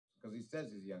he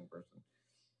says he's a young person.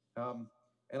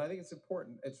 And I think it's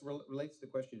important. It relates to the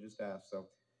question you just asked. So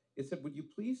it said, would you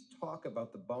please talk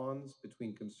about the bonds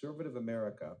between conservative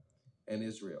America and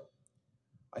Israel?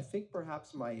 I think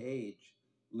perhaps my age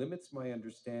limits my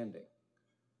understanding.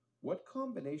 What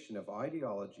combination of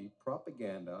ideology,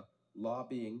 propaganda,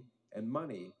 lobbying, and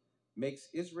money makes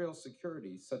Israel's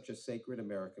security such a sacred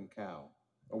American cow?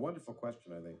 A wonderful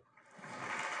question, I think.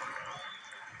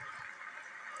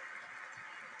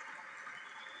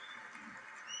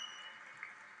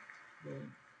 Well,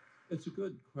 it's a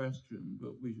good question,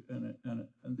 but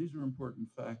and these are important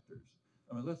factors.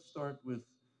 I mean, let's start with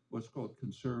what's called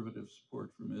conservative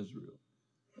support from Israel.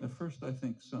 At first, I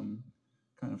think some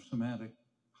kind of semantic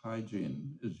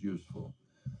hygiene is useful.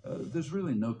 There's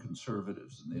really no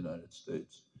conservatives in the United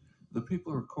States. The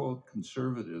people who are called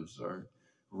conservatives are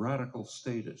radical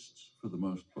statists for the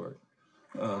most part.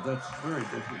 That's very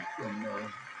different from.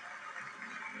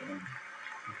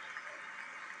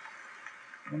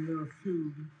 And there are a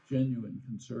few genuine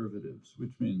conservatives,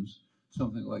 which means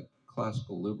something like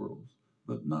classical liberals,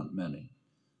 but not many.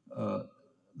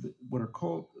 What are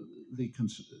called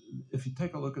if you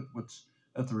take a look at what's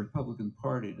at the Republican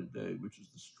Party today, which is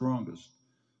the strongest,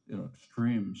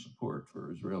 extreme support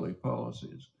for Israeli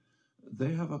policies,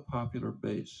 they have a popular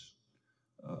base.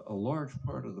 A large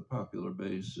part of the popular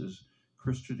base is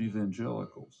Christian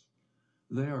evangelicals.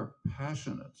 They are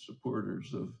passionate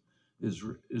supporters of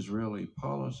Israeli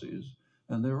policies,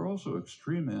 and they're also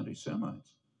extreme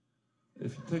anti-Semites.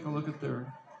 If you take a look at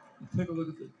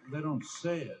they don't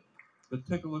say it, but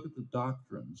take a look at the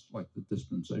doctrines, like the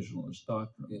dispensationalist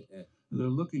doctrines. Yeah. They're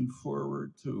looking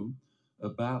forward to a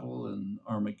battle in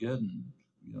Armageddon,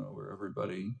 where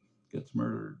everybody gets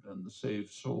murdered and the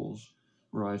saved souls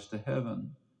rise to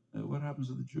heaven. And what happens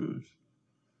to the Jews?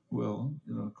 Well,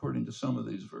 according to some of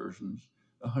these versions,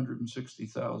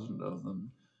 160,000 of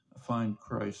them find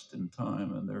Christ in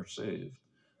time and they're saved.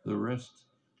 The rest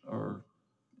are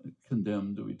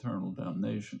condemned to eternal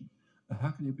damnation.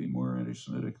 How can you be more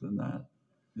anti-Semitic than that?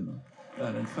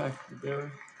 And in fact,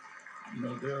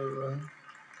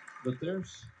 but their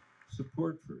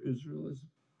support for Israel is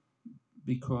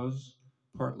because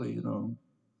partly,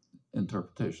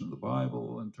 interpretation of the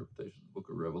Bible, interpretation of the Book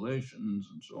of Revelations,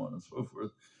 and so on and so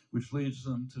forth, which leads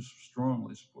them to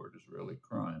strongly support Israeli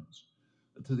crimes,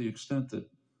 to the extent that,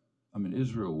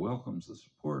 Israel welcomes the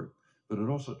support, but it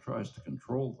also tries to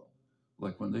control them.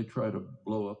 Like when they try to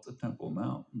blow up the Temple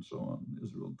Mount and so on,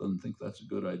 Israel doesn't think that's a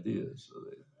good idea, so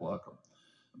they block them.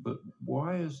 But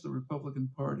why is the Republican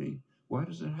Party, why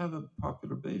does it have a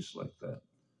popular base like that?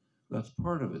 That's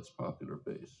part of its popular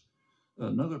base.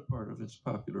 Another part of its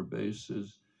popular base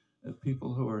is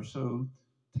people who are so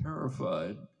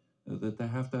terrified that they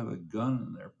have to have a gun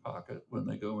in their pocket when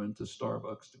they go into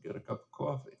Starbucks to get a cup of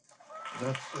coffee.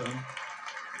 That's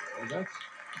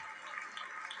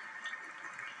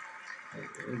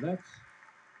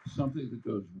something that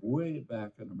goes way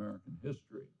back in American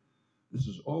history. This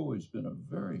has always been a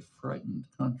very frightened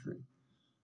country.